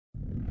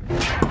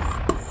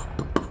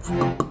Hey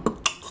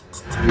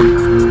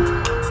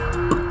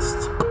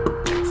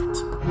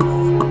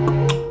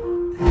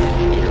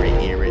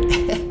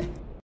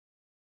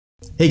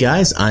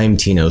guys, I'm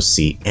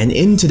TinoC, and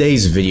in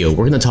today's video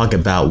we're going to talk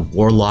about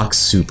Warlock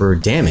Super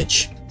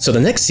damage. So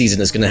the next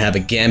season is going to have a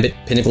Gambit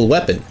pinnacle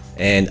weapon,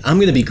 and I'm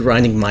going to be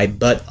grinding my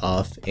butt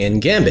off in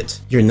Gambit.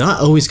 You're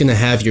not always going to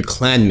have your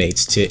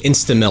clanmates to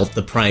insta-melt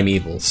the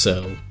primeval,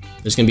 so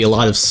there's going to be a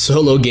lot of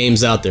solo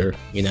games out there,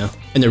 you know?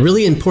 And a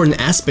really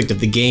important aspect of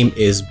the game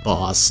is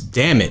boss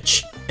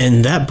damage.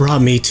 And that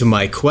brought me to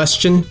my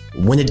question: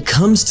 when it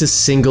comes to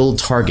single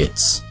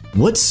targets,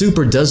 what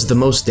super does the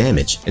most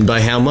damage, and by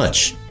how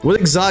much? What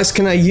exotics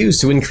can I use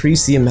to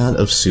increase the amount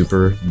of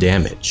super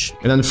damage?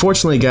 And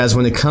unfortunately guys,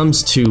 when it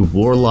comes to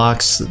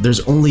warlocks,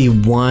 there's only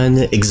one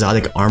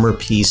exotic armor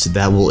piece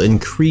that will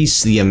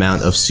increase the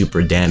amount of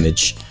super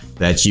damage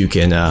that you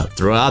can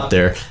throw out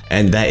there,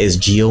 and that is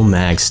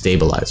Geomag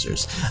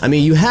stabilizers. I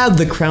mean, you have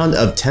the Crown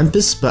of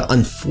Tempest, but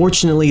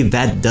unfortunately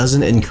that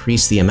doesn't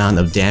increase the amount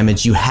of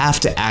damage. You have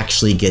to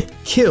actually get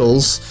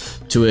kills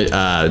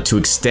to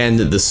extend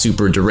the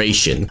super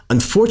duration.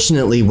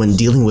 Unfortunately, when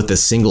dealing with a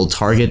single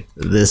target,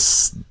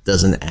 this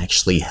doesn't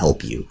actually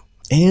help you.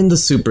 And the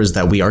supers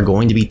that we are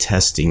going to be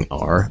testing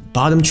are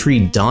Bottom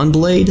Tree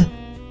Dawnblade,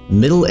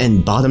 Middle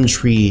and Bottom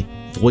Tree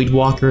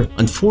Voidwalker.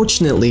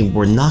 Unfortunately,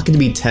 we're not going to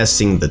be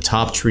testing the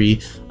top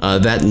tree.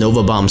 That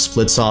Nova Bomb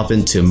splits off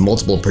into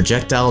multiple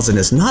projectiles and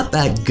is not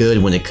that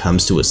good when it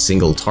comes to a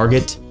single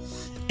target.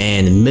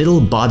 And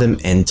Middle, Bottom,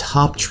 and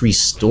Top Tree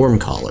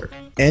Stormcaller.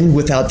 And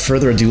without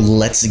further ado,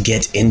 let's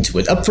get into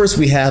it. Up first,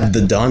 we have the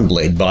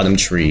Dawnblade Bottom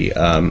Tree.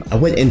 I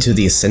went into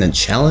the Ascendant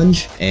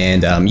Challenge,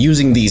 and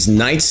using these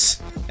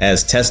Knights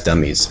as test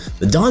dummies.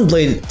 The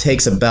Dawnblade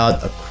takes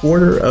about a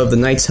quarter of the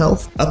Knight's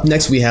health. Up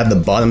next, we have the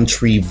Bottom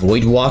Tree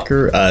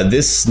Voidwalker.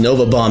 This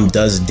Nova Bomb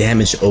does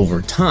damage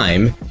over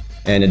time,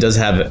 and it does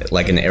have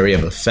like an area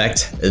of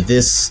effect.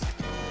 This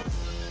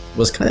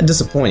was kind of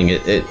disappointing.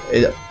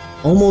 It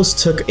almost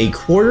took a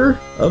quarter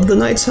of the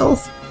Knight's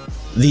health.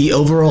 The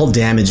overall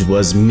damage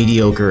was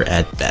mediocre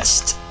at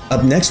best.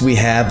 Up next, we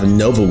have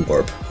Nova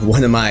Warp,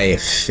 one of my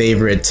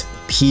favorite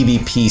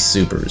PvP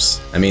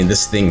supers. I mean,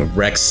 this thing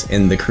wrecks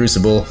in the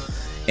Crucible,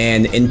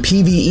 and in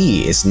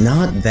PvE, it's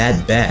not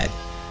that bad.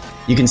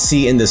 You can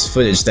see in this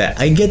footage that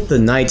I get the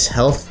Knight's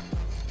health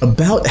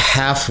about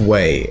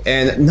halfway,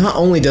 and not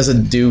only does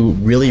it do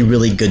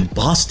really good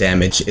boss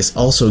damage, it's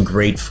also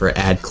great for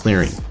ad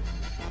clearing.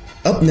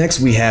 Up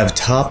next, we have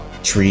Top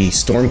Tree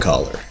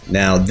Stormcaller.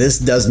 Now, this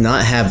does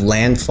not have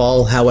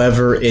landfall,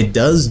 however, it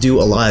does do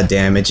a lot of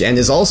damage and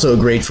is also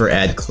great for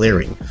ad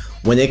clearing.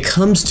 When it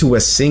comes to a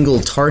single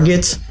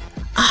target,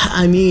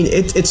 I mean,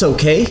 it's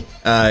okay.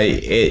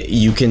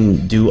 You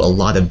can do a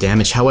lot of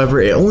damage, however,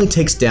 it only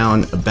takes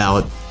down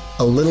about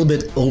a little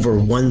bit over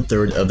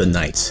 1/3 of the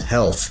Knight's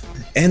health.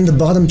 And the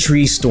Bottom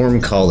Tree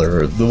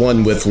Stormcaller, the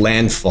one with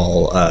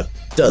landfall,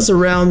 does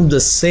around the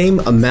same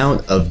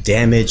amount of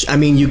damage. I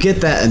mean, you get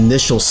that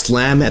initial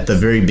slam at the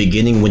very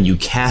beginning when you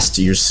cast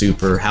your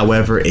super,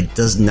 however, it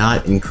does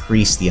not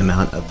increase the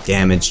amount of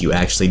damage you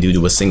actually do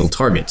to a single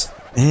target.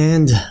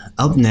 And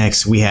up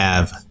next, we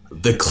have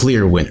the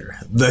clear winner.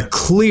 The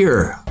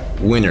clear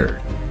winner.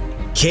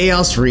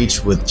 Chaos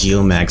Reach with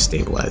Geomag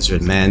Stabilizer.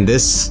 Man,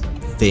 this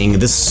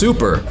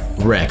super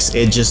wrecks.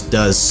 It just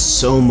does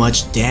so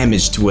much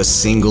damage to a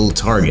single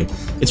target.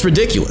 It's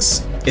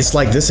ridiculous. It's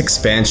like this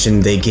expansion,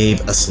 they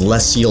gave a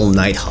Celestial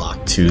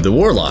Nighthawk to the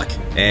Warlock,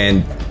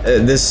 and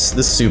this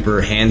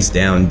super hands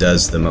down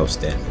does the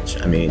most damage.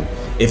 I mean,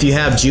 if you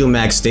have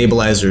Geomag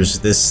Stabilizers,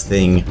 this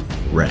thing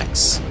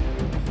wrecks.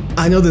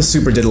 I know this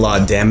super did a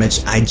lot of damage,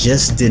 I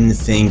just didn't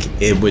think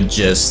it would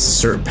just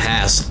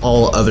surpass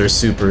all other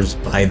supers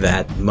by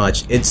that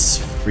much. It's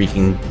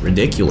freaking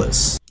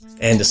ridiculous.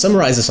 And to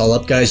summarize this all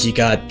up, guys, you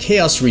got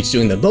Chaos Reach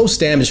doing the most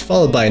damage,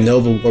 followed by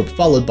Nova Warp,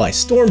 followed by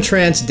Storm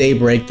Trance,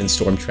 Daybreak, then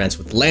Storm Trance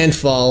with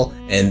Landfall,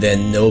 and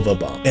then Nova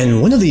Bomb.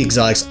 And one of the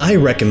exotics I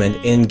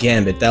recommend in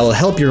Gambit that will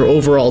help your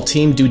overall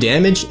team do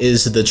damage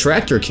is the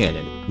Tractor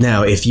Cannon.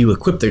 Now, if you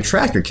equip the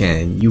Tractor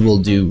Cannon, you will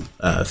do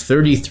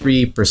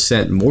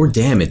 33% more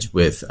damage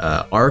with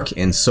Arc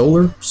and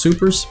Solar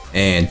supers,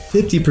 and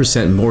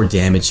 50% more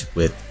damage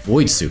with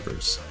Void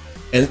supers.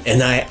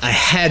 And I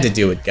had to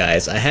do it,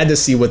 guys. I had to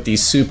see what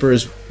these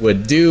supers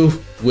would do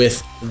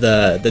with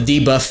the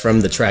debuff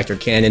from the Tractor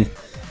Cannon.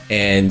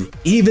 And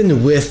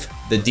even with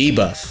the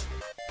debuff,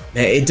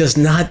 man, it does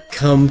not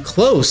come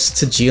close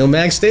to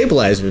Geomag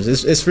Stabilizers.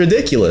 It's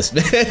ridiculous,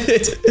 man.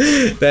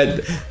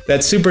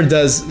 That super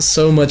does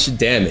so much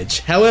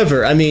damage.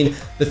 However, I mean,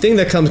 the thing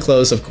that comes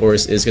close, of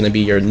course, is going to be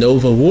your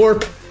Nova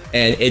Warp.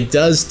 And it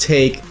does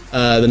take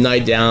the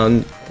Knight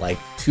down like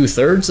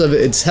 2/3 of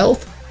its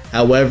health.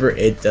 However,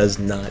 it does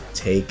not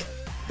take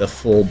the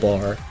full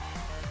bar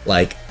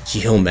like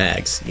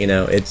Geomags. You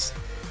know, it's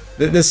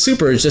the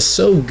super is just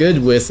so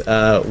good with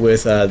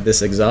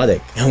this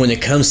exotic. And when it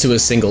comes to a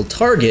single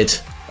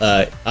target,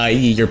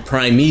 i.e. your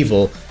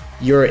primeval,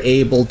 you're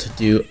able to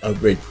do a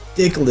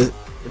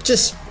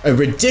just a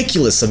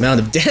ridiculous amount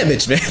of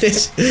damage, man.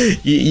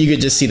 You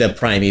could just see that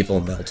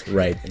primeval melt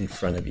right in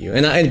front of you.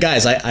 And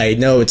guys, I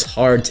know it's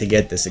hard to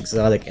get this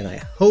exotic, and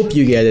I hope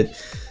you get it,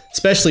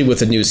 especially with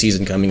the new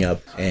season coming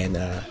up, and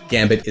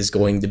Gambit is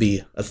going to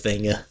be a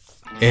thing.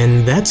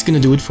 And that's gonna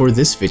do it for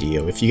this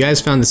video. If you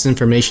guys found this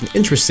information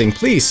interesting,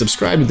 please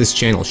subscribe to this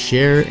channel,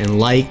 share, and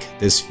like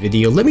this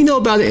video. Let me know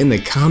about it in the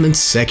comments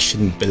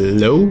section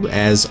below.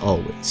 As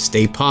always,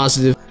 stay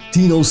positive.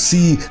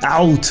 TinoC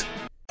out!